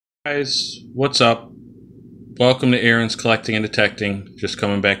Guys, what's up? Welcome to Aaron's Collecting and Detecting. Just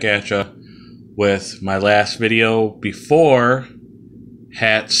coming back at ya with my last video before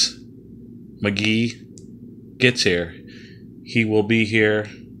Hatz Mcgee gets here. He will be here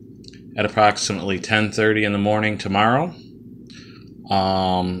at approximately 10:30 in the morning tomorrow,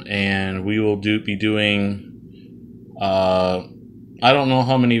 and we will be doing I don't know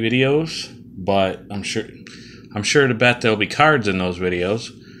how many videos, but I'm sure to bet there'll be cards in those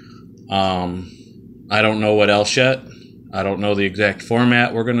videos. I don't know what else yet. I don't know the exact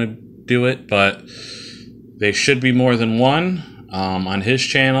format we're going to do it, but they should be more than one on his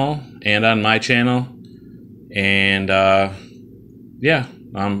channel and on my channel. And yeah,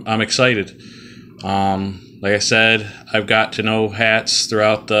 I'm excited. Like I said, I've got to know Hatz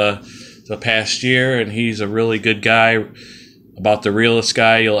throughout the past year, and he's a really good guy, about the realest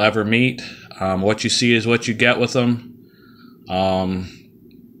guy you'll ever meet. What you see is what you get with him.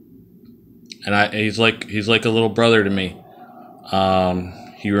 And he's like a little brother to me.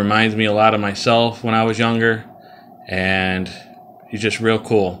 He reminds me a lot of myself when I was younger, and he's just real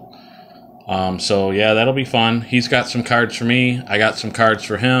cool. So yeah, that'll be fun. He's got some cards for me. I got some cards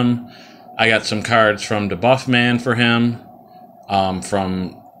for him. I got some cards from the Buff Man for him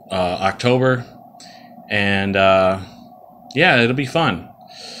from October, and yeah, it'll be fun.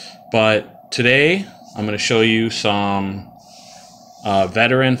 But today I'm going to show you some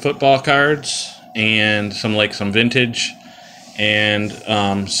veteran football cards and some vintage and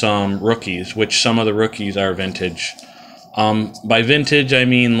some rookies, which some of the rookies are vintage. By vintage I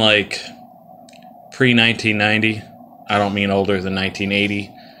mean like pre-1990. I don't mean older than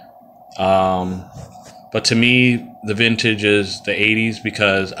 1980. But to me the vintage is the 80s,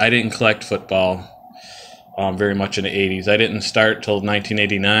 because I didn't collect football very much in the 80s. I didn't start till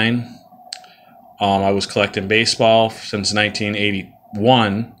 1989. I was collecting baseball since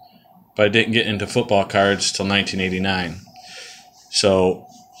 1981, but I didn't get into football cards till 1989. So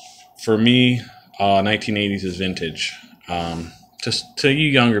for me, 1980s is vintage. Just to you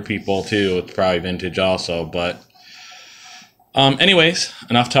younger people too, it's probably vintage also. But anyways,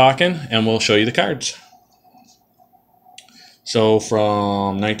 enough talking, and we'll show you the cards. So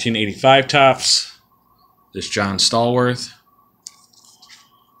from 1985 Topps, this John Stallworth.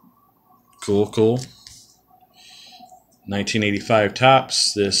 Cool. 1985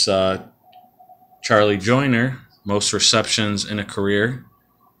 Topps, this Charlie Joyner, most receptions in a career,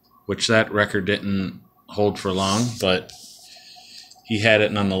 which that record didn't hold for long, but he had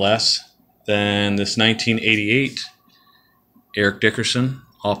it nonetheless. Then this 1988 Eric Dickerson,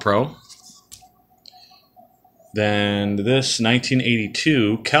 All-Pro. Then this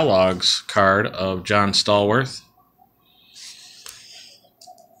 1982 Kellogg's card of John Stallworth.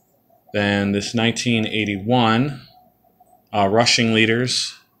 Then this 1981 rushing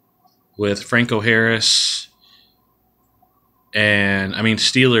leaders with Franco Harris, and I mean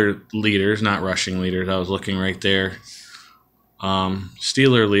Steeler leaders, not rushing leaders. I was looking right there.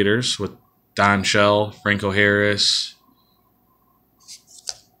 Steeler leaders with Don Shell, Franco Harris,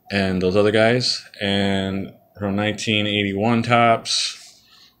 and those other guys. And from 1981 Topps,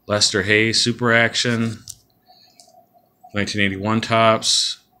 Lester Hayes Super Action. 1981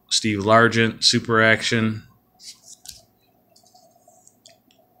 Topps, Steve Largent Super Action.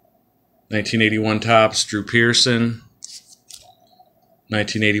 1981 Topps, Drew Pearson.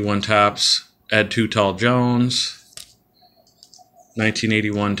 1981 Topps, Ed Too Tall Jones.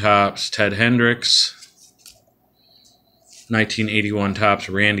 1981 Topps, Ted Hendricks. 1981 Topps,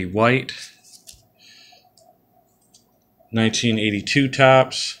 Randy White. 1982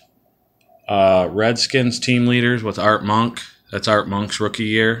 Topps, Redskins team leaders with Art Monk. That's Art Monk's rookie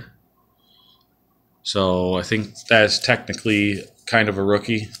year. So I think that is technically kind of a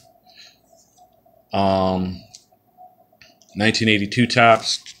rookie. 1982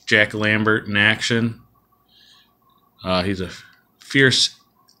 Topps, Jack Lambert in action. He's a fierce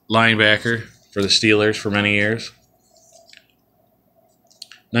linebacker for the Steelers for many years.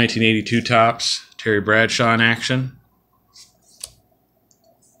 1982 Topps, Terry Bradshaw in action.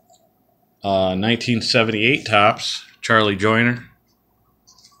 1978 Topps, Charlie Joyner.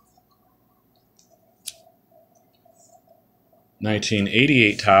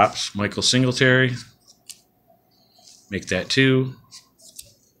 1988 Topps, Michael Singletary. Make that 2.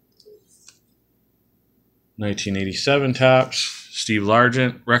 1987 Topps, Steve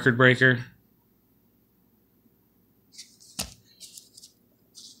Largent, record breaker.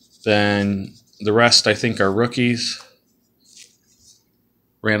 Then the rest I think are rookies.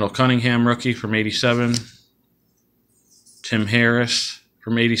 Randall Cunningham, rookie from 87. Tim Harris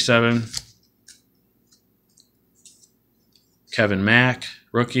from 87. Kevin Mack,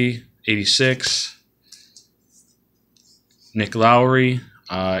 rookie, 86. Nick Lowry,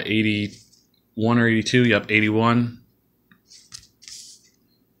 81 or 82. Yep, 81.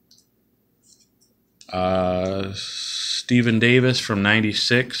 Stephen Davis from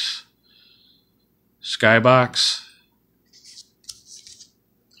 96. Skybox.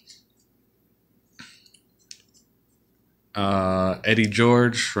 Eddie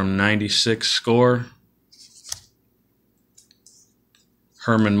George from 96 score.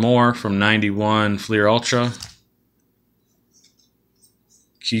 Herman Moore from 91 Fleer Ultra.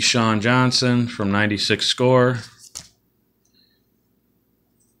 Keyshawn Johnson from 96 score.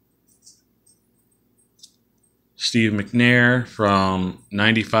 Steve McNair from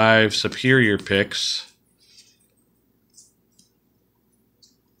 95 Superior Picks.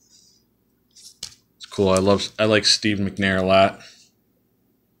 It's cool. I like Steve McNair a lot.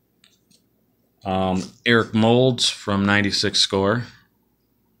 Eric Moulds from 96 score.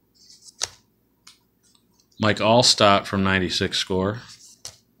 Mike Allstott from 96 score.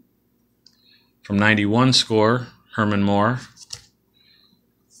 From 91 score, Herman Moore.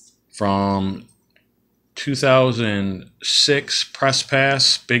 From 2006 press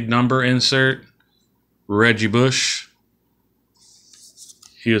pass, big number insert, Reggie Bush.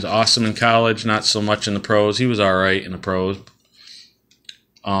 He was awesome in college, not so much in the pros. He was all right in the pros.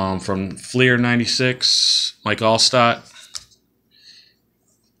 From Fleer 96, Mike Allstott.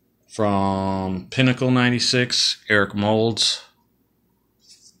 From Pinnacle 96, Eric Moulds.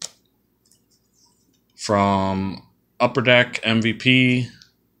 From Upper Deck MVP,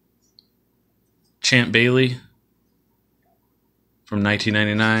 Champ Bailey from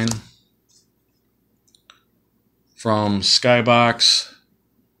 1999. From Skybox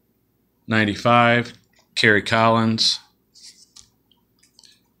 95, Kerry Collins.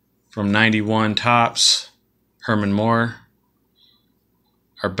 From 91 Topps, Herman Moore.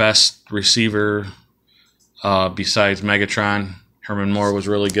 Our best receiver besides Megatron. Herman Moore was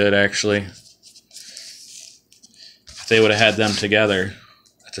really good, actually. If they would have had them together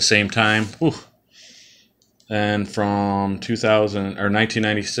at the same time. Whew. And from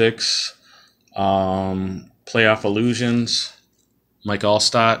 1996, Playoff Illusions, Mike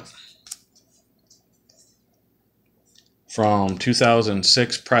Allstott. From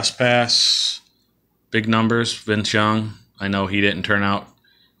 2006 Press Pass, big numbers, Vince Young. I know he didn't turn out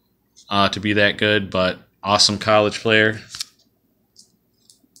to be that good, but awesome college player.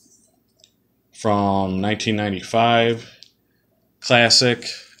 From 1995, Classic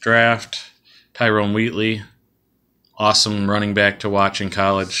Draft, Tyrone Wheatley. Awesome running back to watch in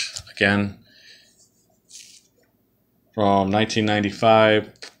college again. From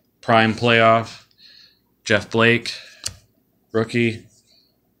 1995, Prime Playoff, Jeff Blake, rookie.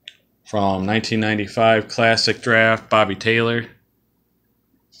 From 1995 Classic Draft, Bobby Taylor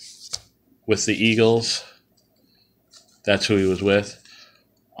with the Eagles. That's who he was with.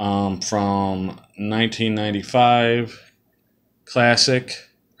 From 1995 Classic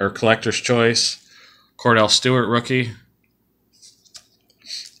or Collector's Choice, Cordell Stewart, rookie.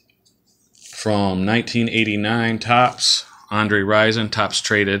 From 1989 Topps, Andre Rison, Topps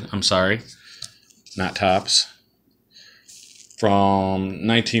traded, I'm sorry, not Topps. From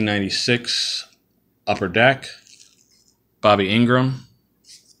 1996 Upper Deck, Bobby Ingram.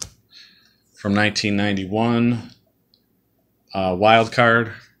 From 1991 Wild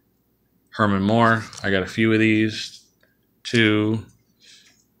Card, Herman Moore. I got a few of these. 2,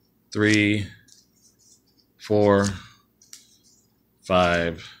 3, 4,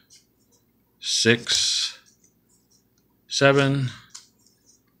 5, 6, 7,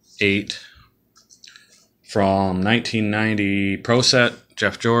 8. From 1990 Pro Set,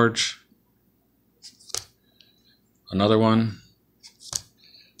 Jeff George. Another one.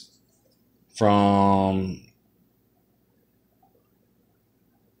 From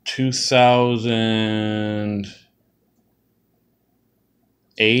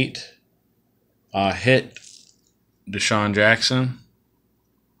 2008, hit Deshaun Jackson.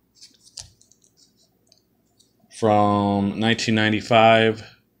 From 1995,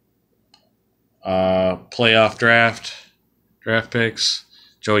 playoff draft picks,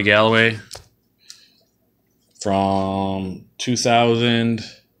 Joey Galloway. From 2000,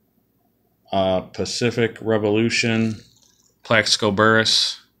 Pacific Revolution, Plaxico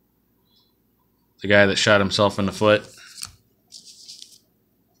Burress, the guy that shot himself in the foot.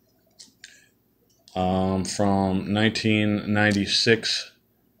 From 1996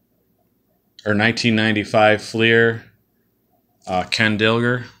 or 1995 Fleer, Ken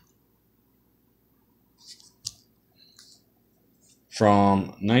Dilger. From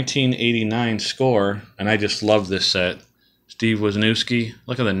 1989 Score, and I just love this set, Steve Wisniewski.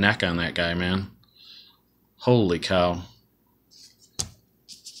 Look at the neck on that guy, man. Holy cow.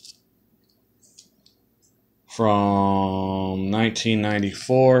 From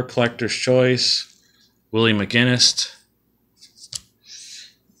 1994, Collector's Choice, Willie McGinnis.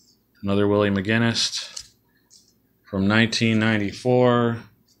 Another Willie McGinnis. From 1994,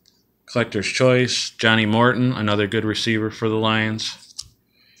 Collector's Choice, Johnny Morton, another good receiver for the Lions.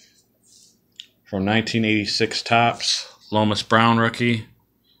 From 1986 Topps, Lomas Brown rookie.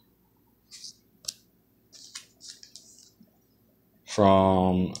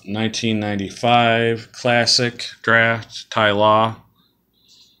 From 1995 Classic Draft, Ty Law,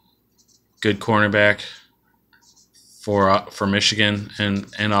 good cornerback for Michigan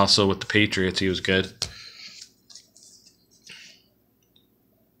and also with the Patriots he was good.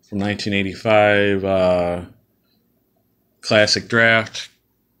 From 1985 Classic Draft,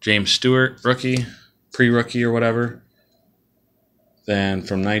 James Stewart rookie, pre-rookie or whatever. Then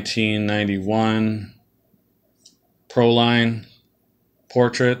from 1991 Pro Line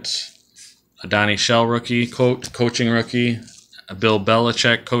Portraits, a Donnie Shell rookie, coaching rookie, a Bill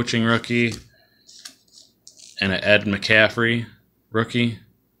Belichick coaching rookie, and an Ed McCaffrey rookie.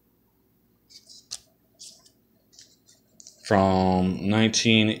 From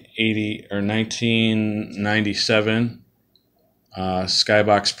 1980 or 1997,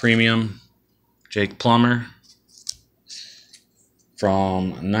 Skybox Premium, Jake Plummer.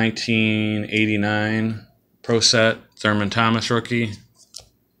 From 1989, Pro Set, Thurman Thomas rookie.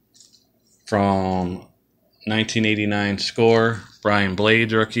 From 1989 Score, Brian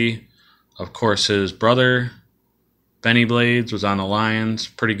Blades rookie. Of course, his brother, Benny Blades, was on the Lions.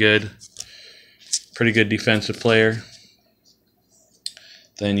 Pretty good defensive player.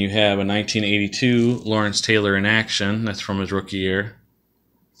 Then you have a 1982 Lawrence Taylor in action. That's from his rookie year.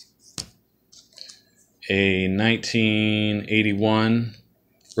 A 1981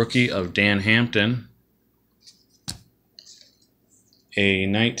 rookie of Dan Hampton. A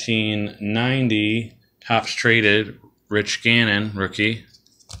 1990 Topps Traded Rich Gannon rookie.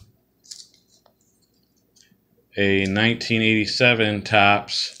 A 1987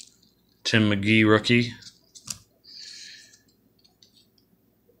 Topps Tim McGee rookie.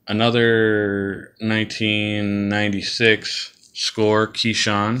 Another 1996 Score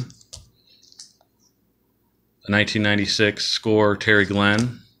Keyshawn. A 1996 Score Terry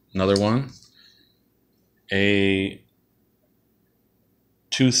Glenn. Another one. A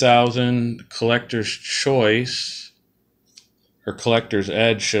 2000 Collector's Choice, or Collector's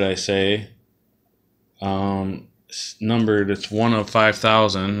Edge, should I say. Numbered, it's 1 of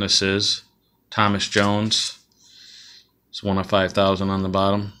 5,000. This is Thomas Jones. It's 1 of 5,000 on the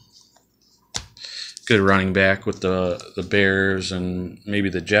bottom. Good running back with the Bears and maybe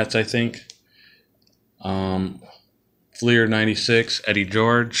the Jets, I think. Fleer 96, Eddie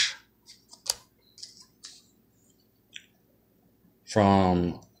George.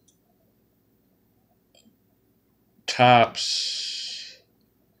 From Topps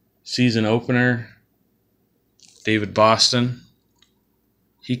season opener, David Boston.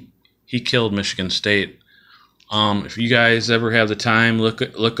 He killed Michigan State. If you guys ever have the time,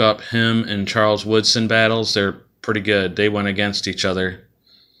 look up him and Charles Woodson battles. They're pretty good. They went against each other,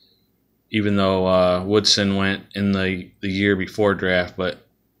 even though Woodson went in the year before draft. But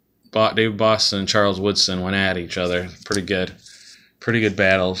David Boston and Charles Woodson went at each other. Pretty good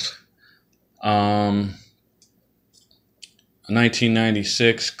battles. A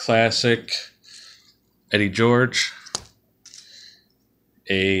 1996 Classic Eddie George.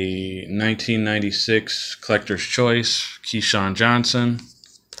 A 1996 Collector's Choice Keyshawn Johnson.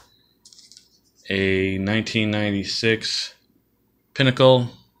 A 1996 Pinnacle,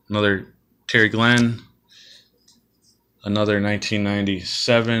 another Terry Glenn. Another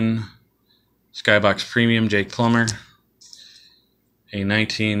 1997 Skybox Premium Jake Plummer. A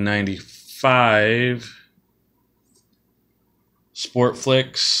 1995 Sport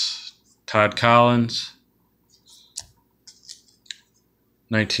Flicks, Todd Collins.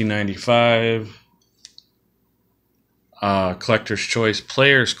 1995 Collector's Choice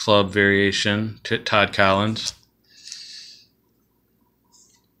Players Club variation, Todd Collins.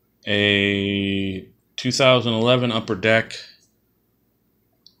 A 2011 Upper Deck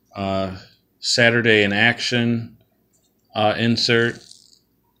Saturday in Action insert,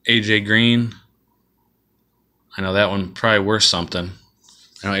 AJ Green. I know that one probably worth something.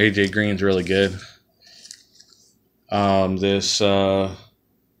 I know AJ Green's really good. This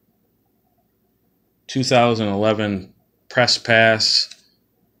 2011 Press Pass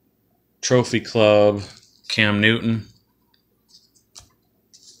Trophy Club Cam Newton.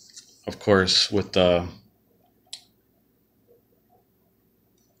 Of course, with the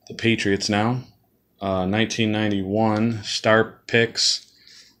the Patriots now. 1991 Star Picks,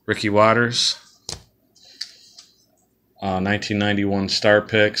 Ricky Watters. 1991 Star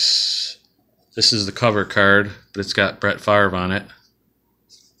Picks. This is the cover card, but it's got Brett Favre on it.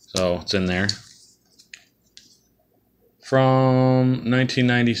 So it's in there. From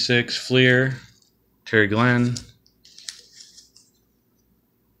 1996 Fleer, Terry Glenn.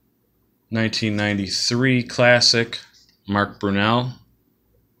 1993 Classic, Mark Brunell.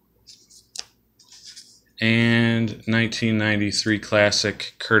 And 1993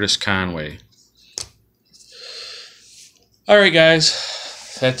 Classic, Curtis Conway. Alright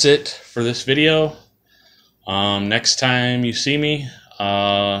guys, that's it for this video. Next time you see me,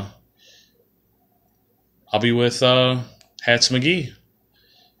 I'll be with Hatz Mcgee.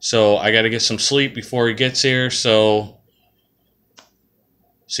 So I got to get some sleep before he gets here. So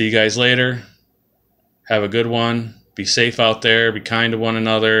see you guys later. Have a good one. Be safe out there. Be kind to one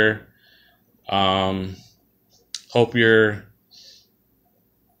another. Hope your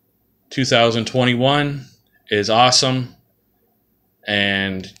 2021 is awesome.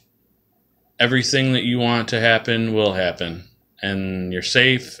 And everything that you want to happen will happen. And you're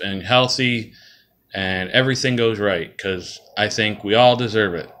safe and healthy. And everything goes right. Because I think we all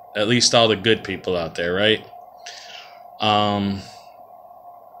deserve it. At least all the good people out there, right? Yeah,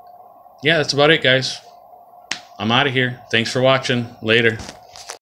 that's about it, guys. I'm out of here. Thanks for watching. Later.